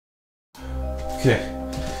Okay.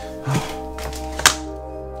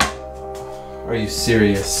 Are you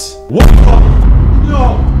serious? What?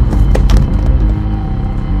 No!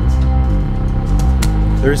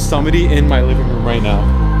 There's somebody in my living room right now.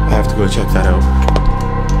 I have to go check that out.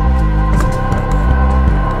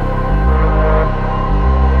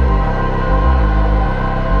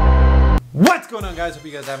 What's going on, guys? Hope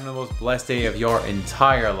you guys are having the most blessed day of your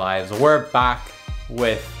entire lives. We're back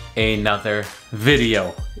with another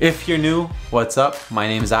video. If you're new, what's up? My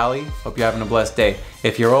name's Ali. Hope you're having a blessed day.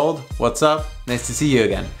 If you're old, what's up? Nice to see you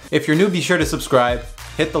again. If you're new, be sure to subscribe,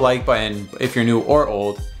 hit the like button if you're new or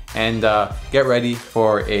old, and get ready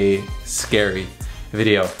for a scary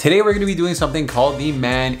video. Today we're going to be doing something called the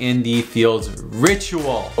Man in the Fields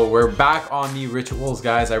ritual. So we're back on the rituals,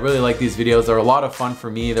 guys. I really like these videos. They're a lot of fun for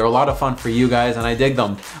me. They're a lot of fun for you guys, and I dig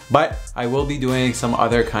them. But I will be doing some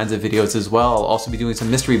other kinds of videos as well. I'll also be doing some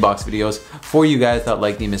mystery box videos for you guys that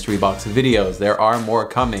like the mystery box videos. There are more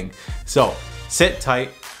coming. So sit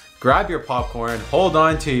tight, grab your popcorn, hold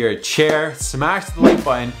on to your chair, smash the like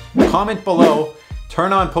button, comment below,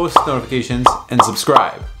 turn on post notifications, and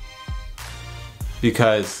subscribe,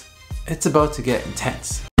 because it's about to get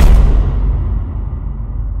intense.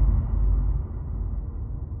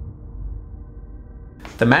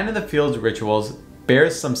 The Man in the Fields rituals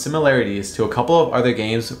bears some similarities to a couple of other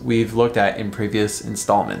games we've looked at in previous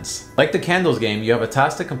installments. Like the candles game, you have a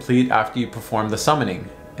task to complete after you perform the summoning.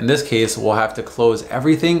 In this case, we'll have to close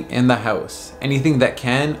everything in the house. Anything that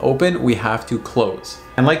can open, we have to close.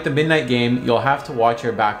 And like the midnight game, you'll have to watch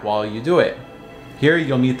your back while you do it. Here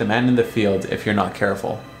you'll meet the Man in the Fields if you're not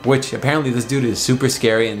careful, which apparently this dude is super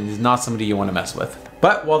scary and is not somebody you want to mess with.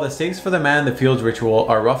 But while the stakes for the Man in the Fields ritual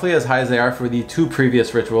are roughly as high as they are for the two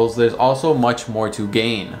previous rituals, there's also much more to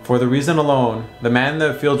gain. For the reason alone, the Man in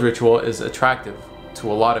the Fields ritual is attractive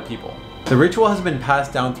to a lot of people. The ritual has been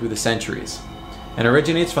passed down through the centuries and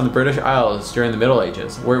originates from the British Isles during the Middle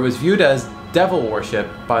Ages, where it was viewed as devil worship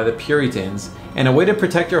by the Puritans and a way to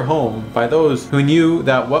protect your home by those who knew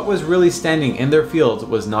that what was really standing in their fields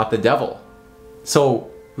was not the devil. So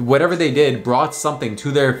whatever they did brought something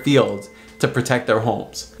to their fields to protect their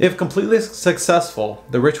homes. If completely successful,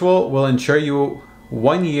 the ritual will ensure you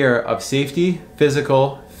 1 year of safety,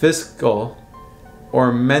 physical,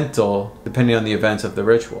 or mental, depending on the events of the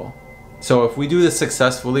ritual. So if we do this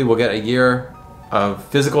successfully, we'll get a year of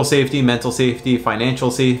physical safety, mental safety, financial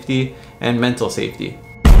safety, and mental safety.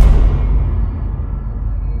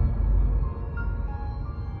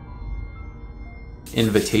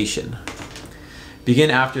 Invitation.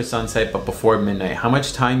 Begin after sunset but before midnight. How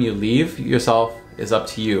much time you leave yourself is up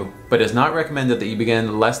to you, but it's not recommended that you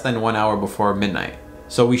begin less than 1 hour before midnight.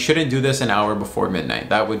 So we shouldn't do this an hour before midnight.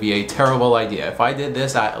 That would be a terrible idea. If I did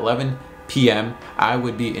this at 11 p.m., I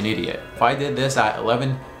would be an idiot. If I did this at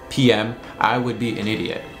 11 p.m., I would be an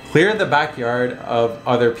idiot. Clear the backyard of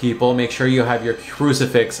other people. Make sure you have your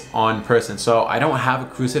crucifix on person. So I don't have a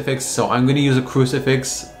crucifix, so I'm gonna use a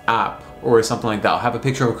crucifix app or something like that. I'll have a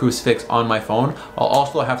picture of a crucifix on my phone. I'll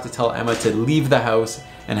also have to tell Emma to leave the house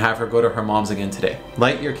and have her go to her mom's again today.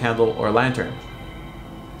 Light your candle or lantern.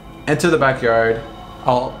 Enter the backyard.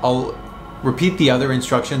 I'll repeat the other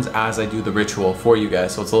instructions as I do the ritual for you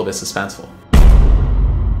guys, so it's a little bit suspenseful.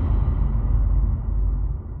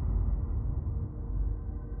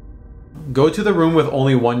 Go to the room with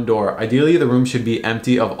only one door. Ideally, the room should be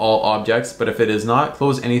empty of all objects, but if it is not,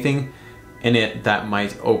 close anything in it that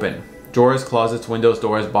might open. Drawers, closets, windows,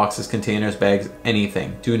 doors, boxes, containers, bags,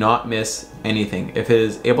 anything. Do not miss anything. If it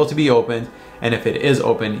is able to be opened, and if it is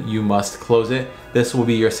open, you must close it. This will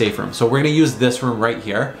be your safe room. So we're gonna use this room right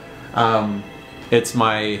here. It's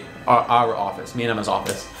our office, me and Emma's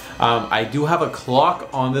office. I do have a clock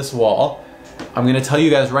on this wall. I'm gonna tell you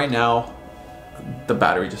guys right now, the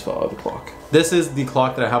battery just fell out of the clock. This is the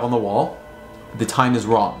clock that I have on the wall. The time is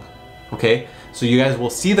wrong, okay? So you guys will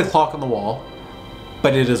see the clock on the wall,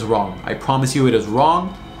 but it is wrong. I promise you it is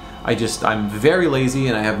wrong. I'm very lazy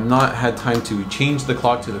and I have not had time to change the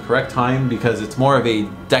clock to the correct time because it's more of a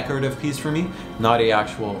decorative piece for me, not a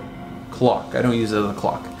actual clock. I don't use it as a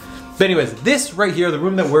clock. But anyways, this right here, the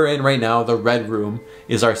room that we're in right now, the red room,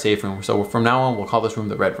 is our safe room. So from now on, we'll call this room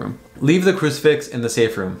the red room. Leave the crucifix in the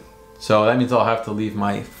safe room. So that means I'll have to leave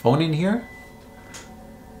my phone in here.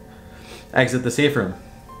 Exit the safe room.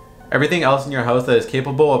 Everything else in your house that is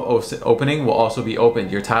capable of opening will also be opened.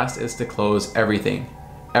 Your task is to close everything.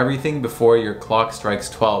 Everything before your clock strikes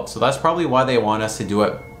 12. So that's probably why they want us to do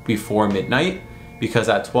it before midnight, because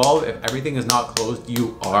at 12, if everything is not closed,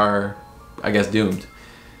 you are, I guess, doomed.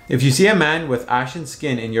 If you see a man with ashen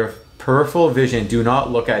skin in your Peripheral vision, do not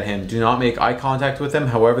look at him. Do not make eye contact with him.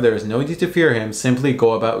 However, there is no need to fear him. Simply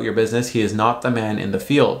go about your business. He is not the man in the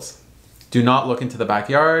fields. Do not look into the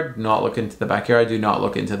backyard. Do not look into the backyard. Do not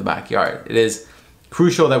look into the backyard. It is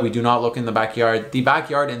crucial that we do not look in the backyard. The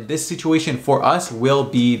backyard in this situation for us will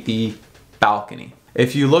be the balcony.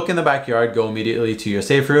 If you look in the backyard, go immediately to your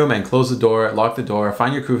safe room and close the door, lock the door,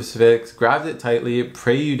 find your crucifix, grab it tightly,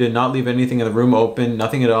 pray you did not leave anything in the room open,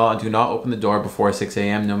 nothing at all, and do not open the door before 6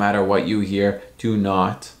 a.m. no matter what you hear. Do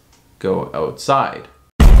not go outside.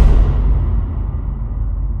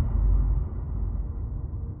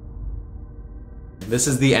 This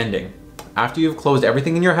is the ending. After you've closed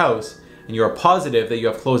everything in your house, and you are positive that you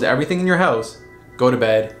have closed everything in your house, go to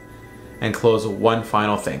bed and close one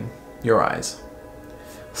final thing, your eyes.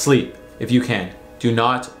 Sleep, if you can. Do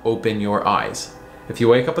not open your eyes. If you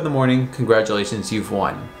wake up in the morning, congratulations, you've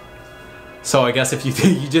won. So I guess if you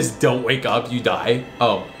think you just don't wake up, you die.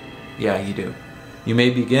 Oh, yeah, you do. You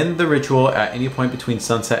may begin the ritual at any point between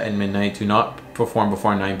sunset and midnight. Do not perform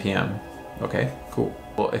before 9 p.m. Okay, cool.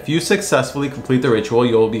 Well, if you successfully complete the ritual,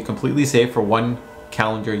 you will be completely safe for 1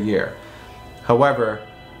 calendar year. However,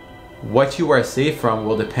 what you are safe from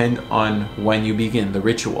will depend on when you begin the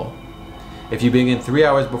ritual. If you begin 3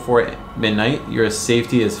 hours before midnight, your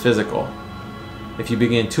safety is physical. If you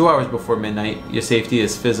begin 2 hours before midnight, your safety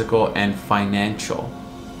is physical and financial.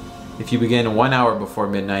 If you begin 1 hour before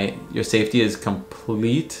midnight, your safety is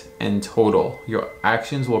complete and total. Your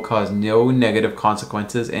actions will cause no negative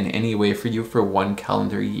consequences in any way for you for 1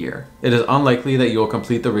 calendar year. It is unlikely that you will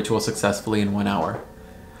complete the ritual successfully in 1 hour.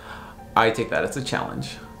 I take that as a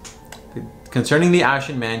challenge. Concerning the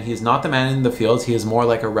Ashen Man, he is not the man in the fields, he is more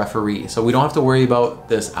like a referee. So we don't have to worry about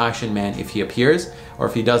this Ashen Man if he appears or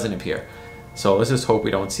if he doesn't appear. So let's just hope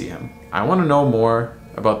we don't see him. I want to know more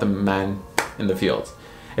about the man in the fields.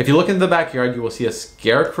 If you look into the backyard, you will see a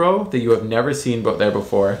Scarecrow that you have never seen there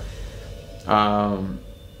before.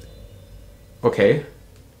 Okay.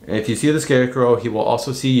 If you see the Scarecrow, he will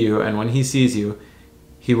also see you, and when he sees you,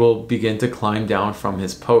 he will begin to climb down from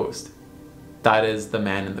his post. That is the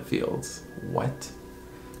man in the fields. What?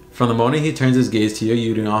 From the moment he turns his gaze to you,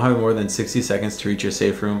 you do not have more than 60 seconds to reach your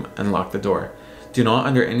safe room and lock the door. Do not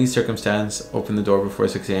under any circumstance open the door before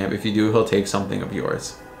 6 a.m. If you do, he'll take something of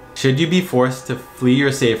yours. Should you be forced to flee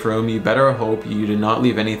your safe room, you better hope you did not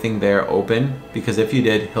leave anything there open, because if you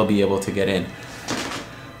did, he'll be able to get in.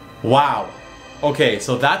 Wow. Okay,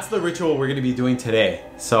 so that's the ritual we're going to be doing today.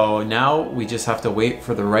 So now we just have to wait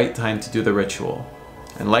for the right time to do the ritual.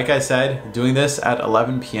 And like I said, doing this at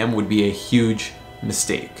 11 p.m. would be a huge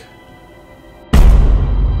mistake.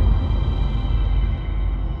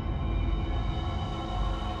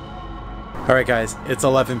 Alright guys, it's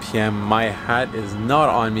 11 p.m. My hat is not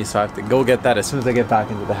on me, so I have to go get that as soon as I get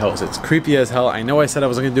back into the house. It's creepy as hell. I know I said I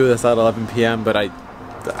was going to do this at 11 p.m., but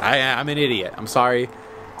I'm an idiot. I'm sorry.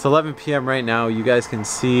 It's 11 p.m. right now. You guys can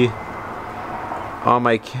see on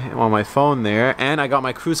my phone there, and I got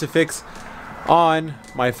my crucifix on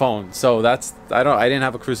my phone. So that's I didn't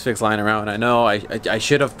have a crucifix lying around. I know I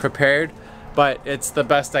should have prepared, but it's the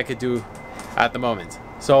best I could do at the moment.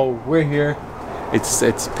 So we're here.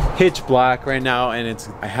 It's pitch black right now, and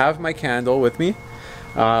I have my candle with me,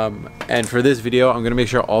 and for this video I'm gonna make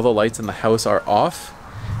sure all the lights in the house are off,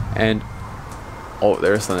 and oh,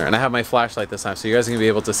 there's thunder, and I have my flashlight this time so you guys are gonna be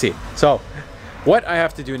able to see. So what I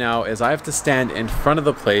have to do now is I have to stand in front of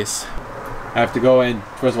the place. I have to go in,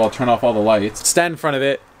 first of all, turn off all the lights, stand in front of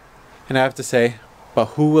it, and I have to say, "But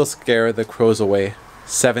who will scare the crows away?"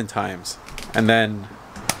 7 times, and then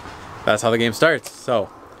that's how the game starts. So,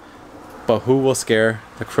 but who will scare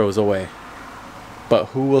the crows away? But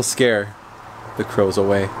who will scare the crows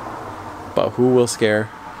away? But who will scare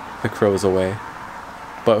the crows away?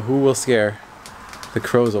 But who will scare the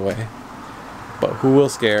crows away? But who will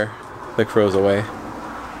scare the crows away?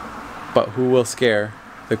 But who will scare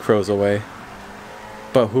the crows away?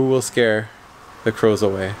 But who will scare the crows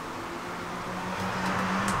away?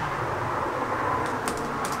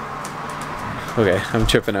 Okay, I'm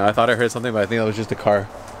tripping now. I thought I heard something, but I think that was just a car.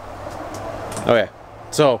 Okay,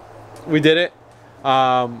 so we did it.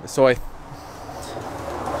 Of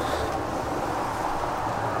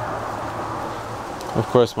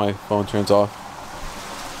course my phone turns off.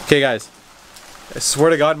 Okay guys, I swear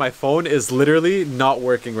to God my phone is literally not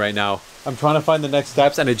working right now. I'm trying to find the next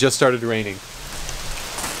steps and it just started raining.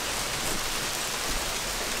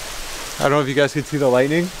 I don't know if you guys can see the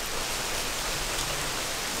lightning.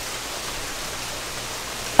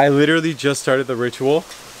 I literally just started the ritual.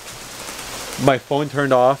 My phone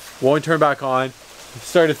turned off, won't turn back on. It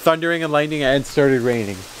started thundering and lightning and started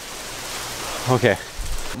raining. Okay,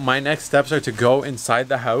 My next steps are to go inside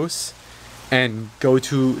the house and go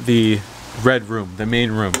to the red room, the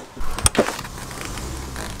main room.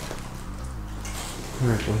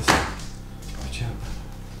 Alright, boys. Watch out.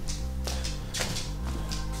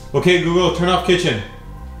 Okay, Google, turn off kitchen.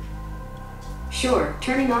 Sure,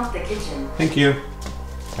 turning off the kitchen. Thank you.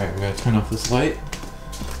 Alright, we gotta turn off this light.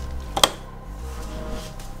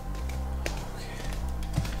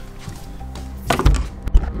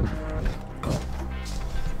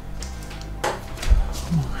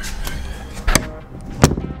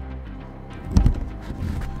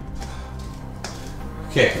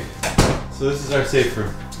 Okay, so this is our safe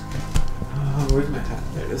room. Where's my hat?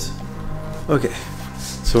 There it is. Okay,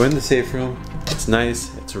 so we're in the safe room. It's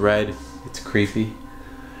nice, it's red, it's creepy.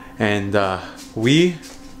 And we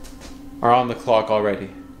are on the clock already.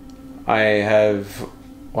 I have...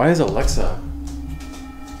 Why is Alexa?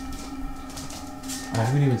 I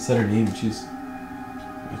haven't even said her name. She's...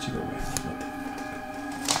 Where'd she go away? What the fuck?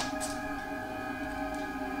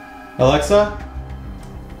 Alexa?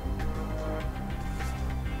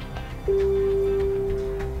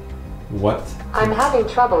 What? I'm having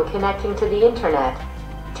trouble connecting to the internet.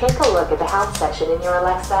 Take a look at the help section in your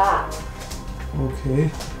Alexa app.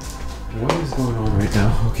 Okay. What is going on right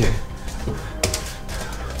now? Okay.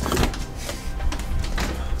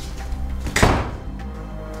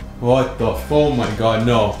 What the? Oh my god,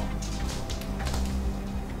 no.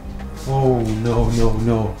 Oh no, no,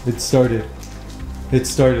 no. It started. It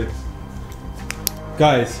started.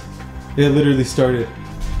 Guys, it literally started.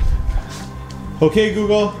 Okay,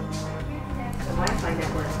 Google. The Wi-Fi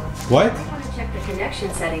network. What? I want to check the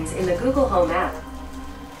connection settings in the Google Home app.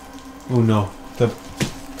 Oh no.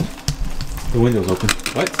 The window's open.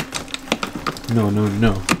 What? No, no,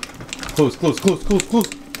 no. Close, close, close, close, close.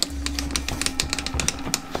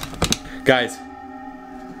 Guys,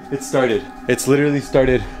 it started. It's literally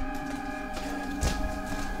started.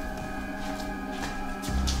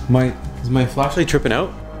 Is my flashlight tripping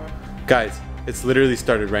out? Guys, it's literally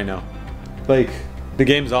started right now. Like, the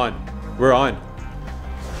game's on. We're on.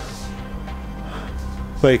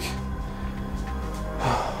 Like,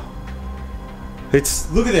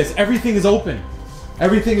 look at this. Everything is open.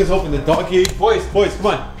 Everything is open. The dog cage. Boys, come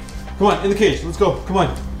on. Come on, in the cage. Let's go. Come on.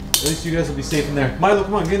 At least you guys will be safe in there. Milo,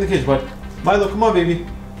 come on. Get in the cage, bud. Milo, come on, baby.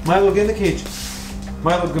 Milo, get in the cage.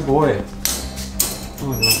 Milo, good boy.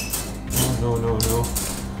 Oh, no. No, no, no, no.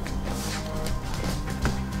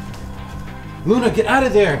 Luna, get out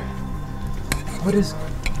of there. What is...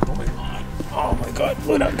 Oh, my God. Oh, my God.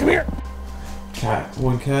 Luna, come here. Cat.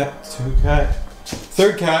 One cat. Two cat.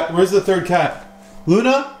 Third cat. Where's the third cat?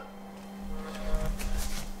 Luna?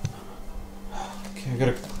 Okay, I got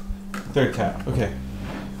a third cat. Okay.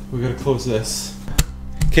 We gotta close this.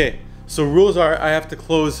 Okay, so rules are I have to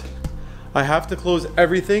close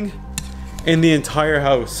everything in the entire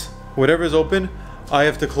house. Whatever is open, I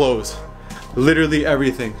have to close. Literally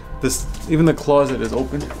everything. Even the closet is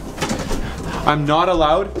open. I'm not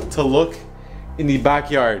allowed to look in the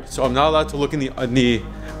backyard. So I'm not allowed to look in the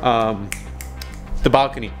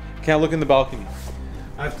balcony. Can't look in the balcony.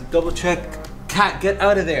 I have to double check. Cat, get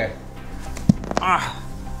out of there. Ah.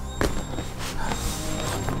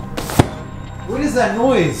 What is that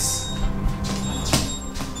noise?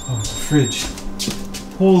 Oh, the fridge.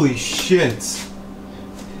 Holy shit.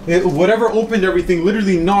 Whatever opened everything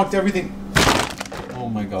literally knocked everything. Oh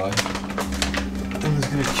my god. Emma's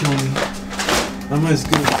gonna kill me. Emma's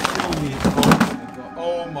gonna kill me.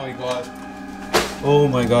 Oh my god. Oh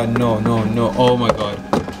my god. No, no, no. Oh my god.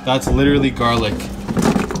 That's literally garlic.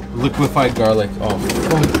 Liquefied garlic. Oh,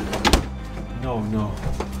 fuck. No, no.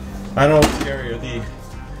 I don't know what's scarier, the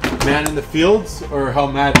man in the fields or how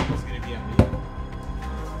mad he's gonna be at me.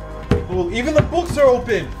 Oh, even the books are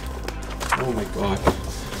open. Oh my god.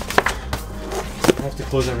 I have to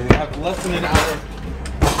close everything. I have less than an hour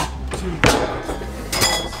to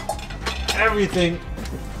everything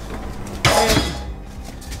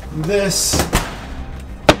in this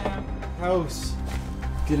house.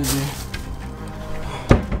 Get in there.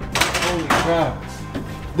 Holy crap.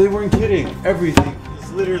 They weren't kidding. Everything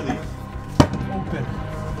is literally open.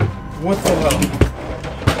 What the hell?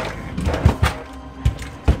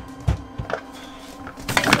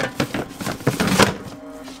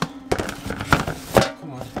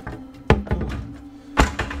 Come on.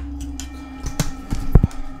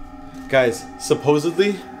 Guys,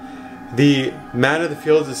 supposedly the man of the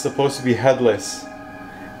fields is supposed to be headless,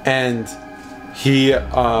 and he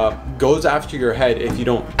goes after your head if you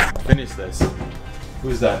don't finish this.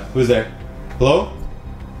 Who's that? Who's there? Hello?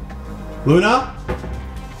 Luna?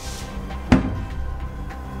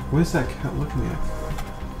 What is that cat looking at?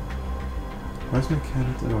 Where's my cat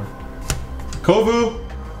at the door? Kovu!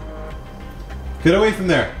 Get away from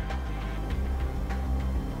there!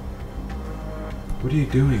 What are you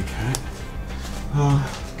doing, cat?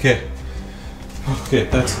 Okay. Okay,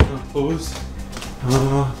 that's closed.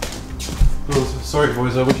 Closed. Sorry,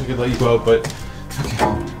 boys, I wish I could let you go out, but... Okay.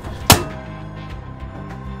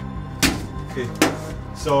 Okay,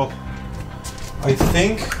 so... I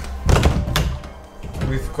think...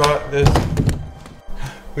 We've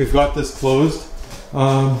got this closed.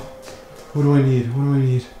 What do I need? What do I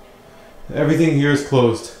need? Everything here is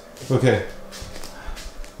closed. Okay.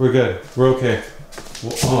 We're good. We're okay.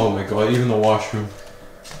 Oh my god, even the washroom.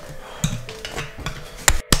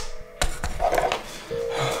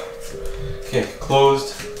 Okay,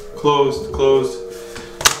 closed, closed, closed,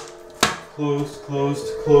 closed, closed,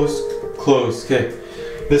 closed, closed. Okay,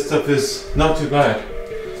 this stuff is not too bad.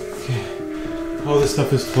 Okay, all this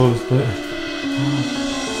stuff is closed, but...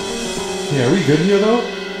 yeah, are we good here though?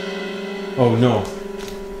 Oh no,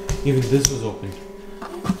 even this was open.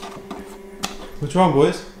 What's wrong,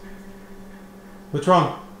 boys? What's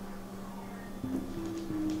wrong?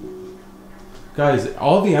 Guys,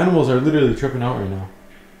 all the animals are literally tripping out right now.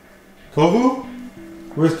 Kovu?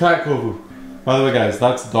 Where's cat Kovu? By the way, guys,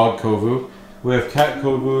 that's dog Kovu. We have cat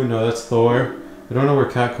Kovu. No, that's Thor. I don't know where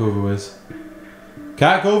cat Kovu is.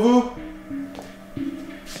 Cat Kovu?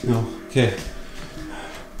 No. Okay.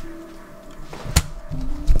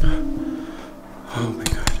 Oh my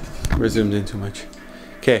god. We're zoomed in too much.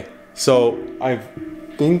 Okay, so I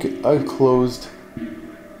think I've closed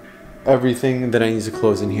everything that I need to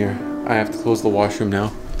close in here. I have to close the washroom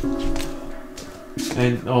now.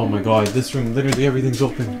 And oh my god, this room, literally everything's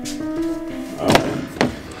open.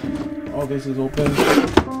 All this is open.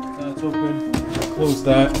 That's open. Close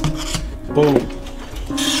that. Boom.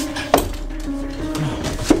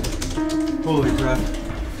 Holy crap.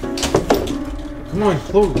 Come on,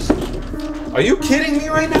 close. Are you kidding me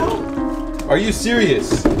right now? Are you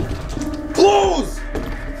serious? Close!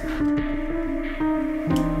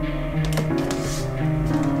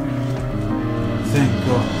 Thank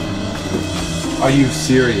God. Are you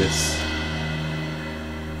serious?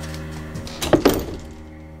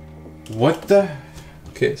 What the?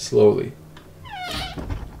 Okay, slowly.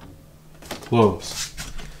 Close.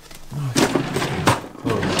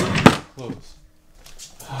 Close. Close.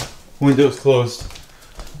 Windows closed.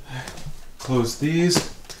 Close these.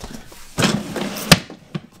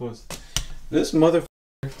 Close. This motherfucker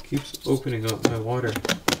keeps opening up my water.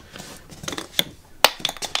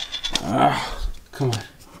 Come on.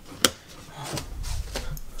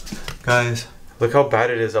 Guys, look how bad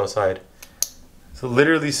it is outside. It's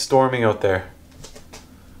literally storming out there.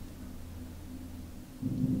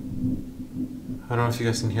 I don't know if you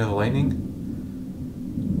guys can hear the lightning.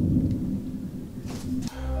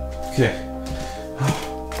 Okay.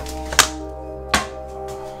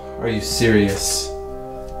 Are you serious?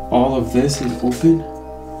 All of this is open?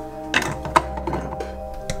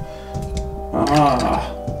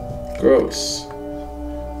 Ah, gross.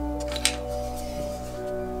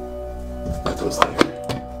 That goes there.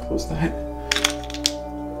 Close that.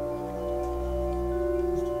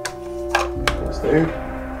 Goes there.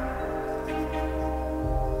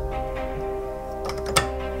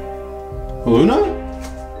 Luna?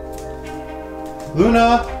 Luna?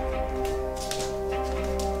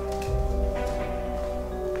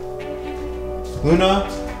 Luna?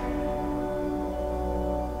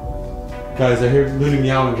 Guys, I hear Luna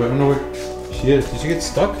meowing, but I don't know where she is. Did she get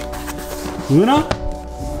stuck? Luna?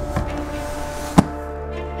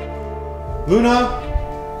 Luna?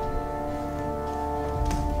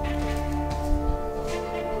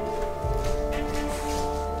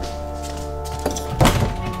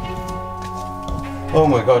 Oh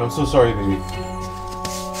my god, I'm so sorry, baby.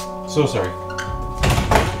 So sorry.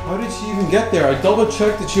 How did she even get there? I double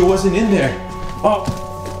checked that she wasn't in there. Oh,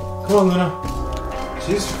 come on, Luna.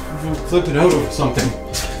 She's flipping out over something.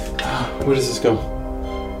 Where does this go?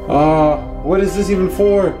 What is this even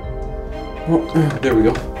for? Oh, there we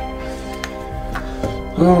go.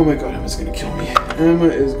 Oh my god, Emma's gonna kill me. Emma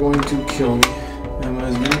is going to kill me. Emma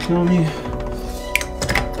is gonna kill me.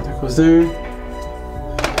 That goes there.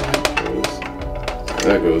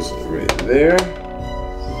 That goes right there.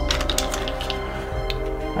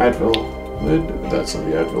 Advil lid. That's not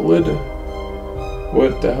the Advil lid.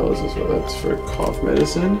 What the hell is this? Well, that's for cough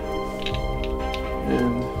medicine.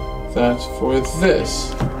 And that's for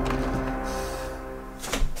this.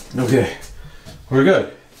 Okay. We're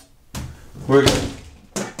good. We're good.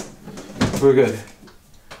 We're good.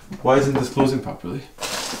 Why isn't this closing properly?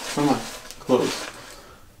 Come on. Close.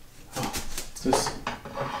 Oh, this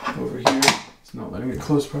over here. It's not letting Let me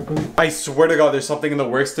close properly. I swear to God, there's something in the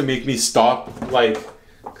works to make me stop, like,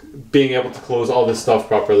 being able to close all this stuff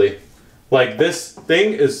properly. Like, this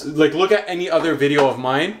thing is, like, look at any other video of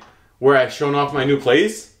mine where I've shown off my new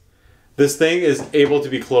place. This thing is able to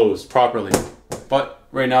be closed properly. But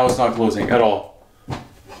right now it's not closing at all.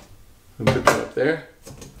 Put that up there.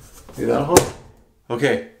 See that hole?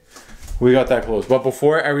 Okay, we got that closed. But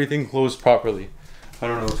before everything closed properly, I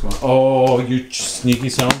don't know what's going on. Oh, you sneaky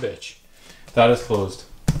son of a bitch. That is closed.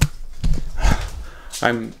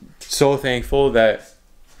 I'm so thankful that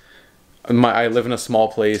I live in a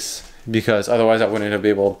small place, because otherwise I wouldn't have been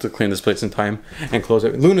able to clean this place in time and close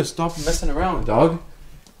it. Luna, stop messing around, dog.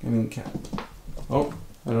 I mean, cat. Oh,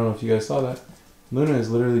 I don't know if you guys saw that. Luna is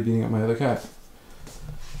literally beating up my other cat.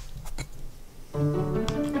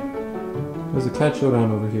 There's a cat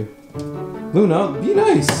showdown over here. Luna, be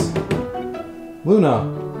nice!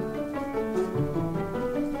 Luna!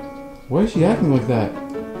 Why is she acting like that?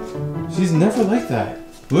 She's never like that.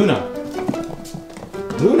 Luna!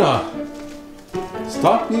 Luna!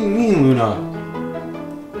 Stop being mean, Luna!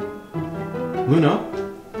 Luna?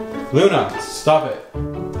 Luna, stop it.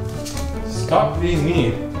 Stop being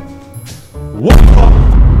mean. What?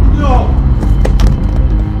 No!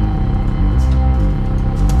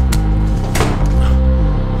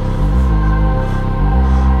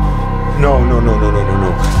 No.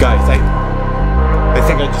 Guys, I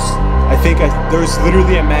think there's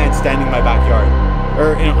literally a man standing in my backyard.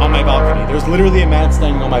 Or on my balcony. There's literally a man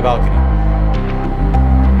standing on my balcony.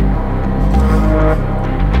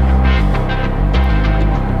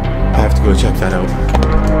 I have to go check that out.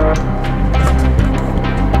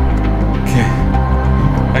 Okay.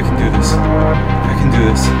 I can do this. I can do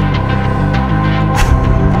this.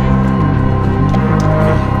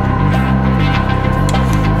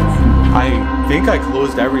 I think I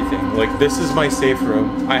closed everything. Like, this is my safe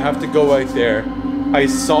room. I have to go right there. I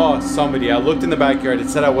saw somebody. I looked in the backyard. It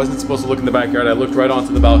said I wasn't supposed to look in the backyard. I looked right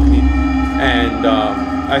onto the balcony, and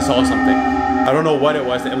I saw something. I don't know what it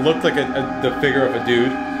was. It looked like the figure of a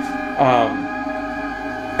dude.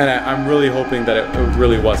 And I'm really hoping that it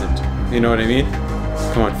really wasn't. You know what I mean?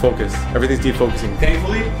 Come on, focus. Everything's defocusing.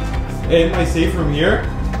 Thankfully, in my safe room here,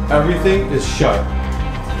 everything is shut.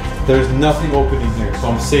 There's nothing open in here, so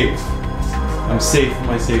I'm safe. I'm safe in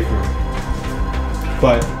my safe room.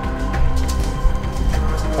 But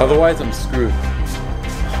otherwise, I'm screwed.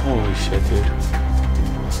 Holy shit, dude.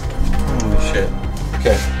 Holy shit.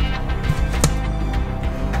 Okay.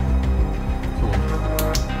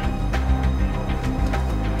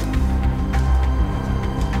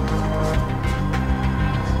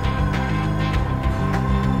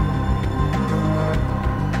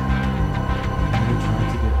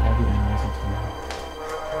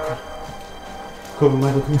 Kovu,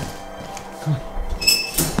 Michael, come here. Come on.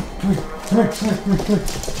 Come here.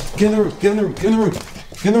 Get in the room, get in the room, get in the room.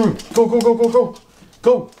 Get in the room. Go.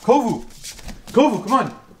 Go, Kovu. Kovu, come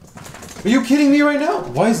on. Are you kidding me right now?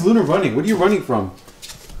 Why is Luna running? What are you running from?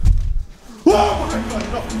 Oh my God,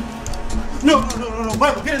 no. No.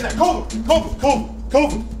 Michael, get in there. Kovu.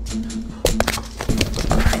 No.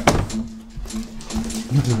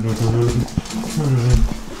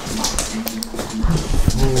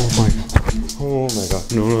 Oh my God.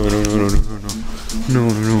 No.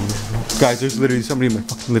 Guys, there's literally somebody in my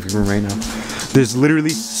fucking living room right now. There's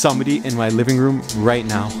literally somebody in my living room right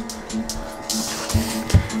now.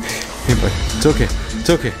 Hey, buddy. It's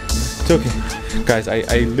okay. Guys,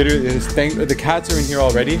 I literally, the cats are in here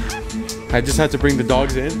already. I just had to bring the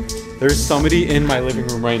dogs in. There's somebody in my living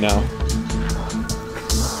room right now.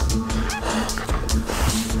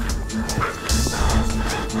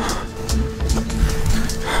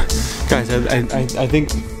 Guys, I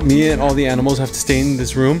think me and all the animals have to stay in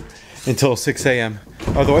this room until 6 a.m.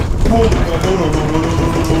 Otherwise, oh my God, no.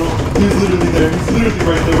 He's literally there. He's literally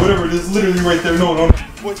right there. Whatever it is, literally right there. No.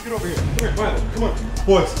 Boys, get over here. Come here, Violet. Come on.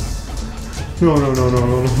 Boys. No. Oh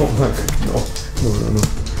my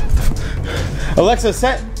God. No. Alexa,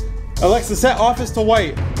 set office to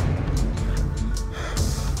white.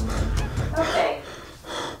 Okay.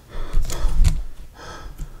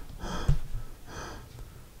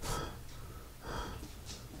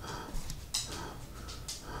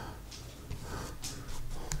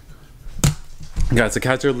 Guys, the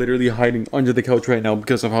cats are literally hiding under the couch right now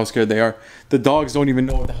because of how scared they are. The dogs don't even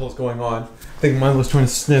know what the hell's going on. I think Milo's trying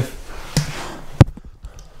to sniff.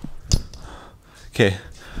 Okay.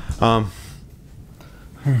 Oh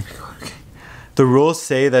my God. Okay. The rules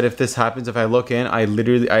say that if this happens, if I look in, I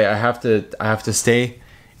have to stay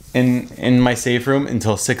in my safe room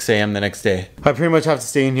until 6 a.m. the next day. I pretty much have to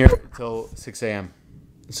stay in here until 6 a.m.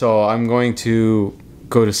 So I'm going to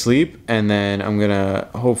go to sleep, and then I'm gonna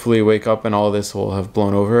hopefully wake up and all this will have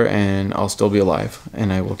blown over and I'll still be alive,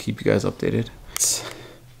 and I will keep you guys updated. It's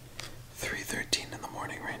 3:13 in the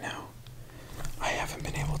morning right now. I haven't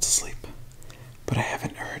been able to sleep, but I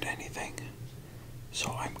haven't heard anything.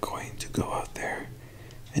 So I'm going to go out there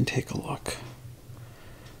and take a look.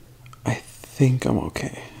 I think I'm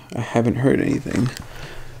okay. I haven't heard anything.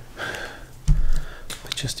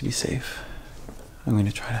 But just to be safe, I'm going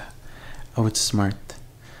to try to outsmart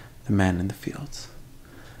the man in the fields.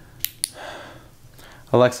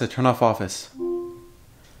 Alexa, turn off Office.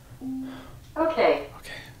 Okay.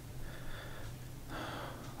 Okay.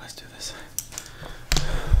 Let's do this.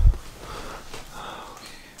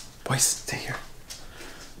 Boys, stay here.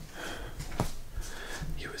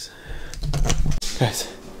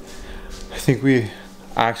 Guys, I think we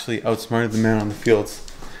actually outsmarted the man on the fields.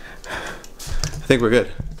 I think we're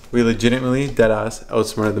good. We legitimately, deadass,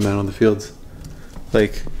 outsmarted the man on the fields.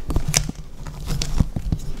 Like,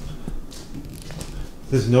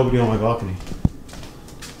 there's nobody on my balcony.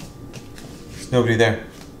 There's nobody there.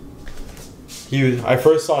 I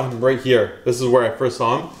first saw him right here. This is where I first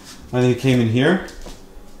saw him. And then he came in here.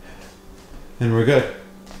 And we're good.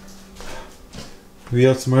 We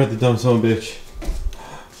outsmarted the dumb son of a bitch.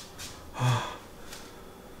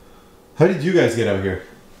 How did you guys get out here?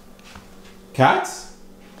 Cats?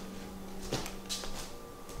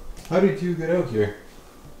 How did you get out here?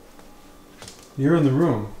 You're in the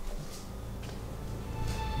room.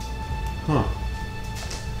 Huh.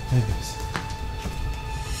 Anyways.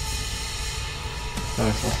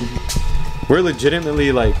 We're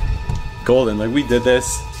legitimately like golden. Like we did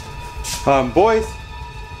this. Boys.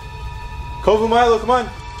 Kovu, Milo, come on.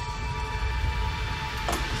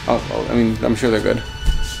 Oh, well, I mean, I'm sure they're good.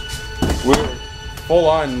 We're full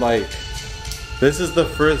on, like, this is the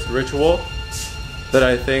first ritual that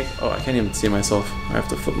I think, oh, I can't even see myself. I have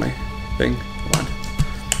to flip my thing. Hold on.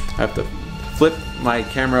 I have to flip my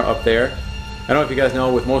camera up there. I don't know if you guys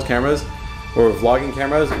know, with most cameras, or vlogging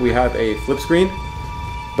cameras, we have a flip screen,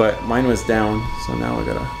 but mine was down, so now I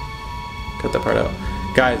gotta cut that part out.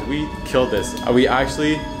 Guys, we killed this. We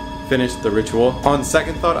actually finished the ritual. On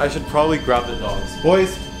second thought, I should probably grab the dogs.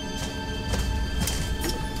 Boys.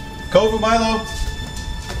 Kovu, Milo.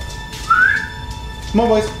 Come on,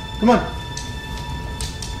 boys. Come on.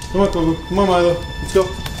 Come on, Kovu. Come on, Milo. Let's go.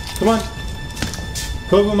 Come on.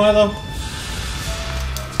 Kovu, Milo.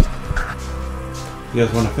 You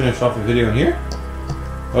guys want to finish off the video in here?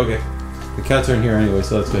 Okay. The cats are in here anyway,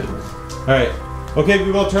 so that's good. Alright. Okay,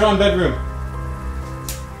 Google, turn on bedroom.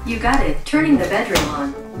 You got it. Turning the bedroom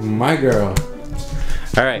on. My girl.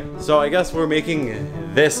 Alright, so I guess we're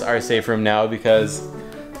making this our safe room now because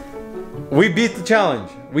we beat the challenge.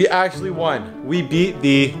 We actually won. We beat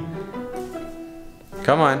the...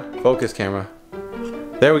 Come on, focus camera.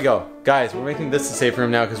 There we go. Guys, we're making this a safe room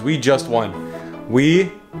now because we just won.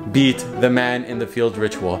 We beat the man in the field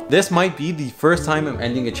ritual. This might be the first time I'm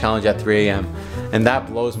ending a challenge at 3 a.m. and that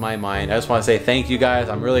blows my mind. I just want to say thank you guys.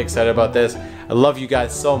 I'm really excited about this. I love you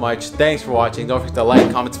guys so much. Thanks for watching. Don't forget to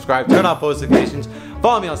like, comment, subscribe, turn on post notifications.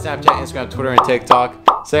 Follow me on Snapchat, Instagram, Twitter, and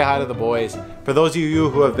TikTok. Say hi to the boys. For those of you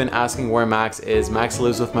who have been asking where Max is, Max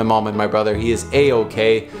lives with my mom and my brother. He is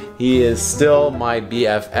A-okay. He is still my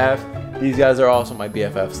BFF. These guys are also my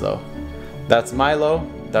BFFs though. That's Milo.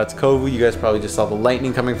 That's Kovu. You guys probably just saw the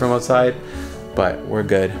lightning coming from outside, but we're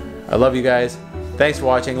good. I love you guys. Thanks for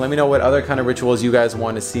watching. Let me know what other kind of rituals you guys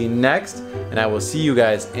want to see next, and I will see you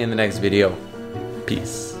guys in the next video.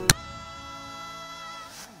 Peace.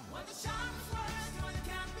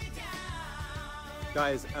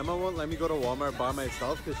 Guys, Emma won't let me go to Walmart by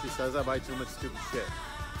myself because she says I buy too much stupid shit.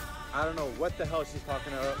 I don't know what the hell she's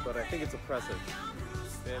talking about, but I think it's oppressive.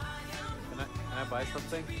 Babe, can I buy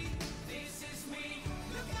something?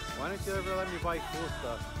 Why don't you ever let me buy cool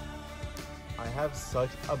stuff? I have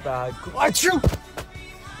such a bad... Achoo!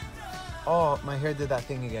 Oh, my hair did that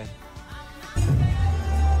thing again.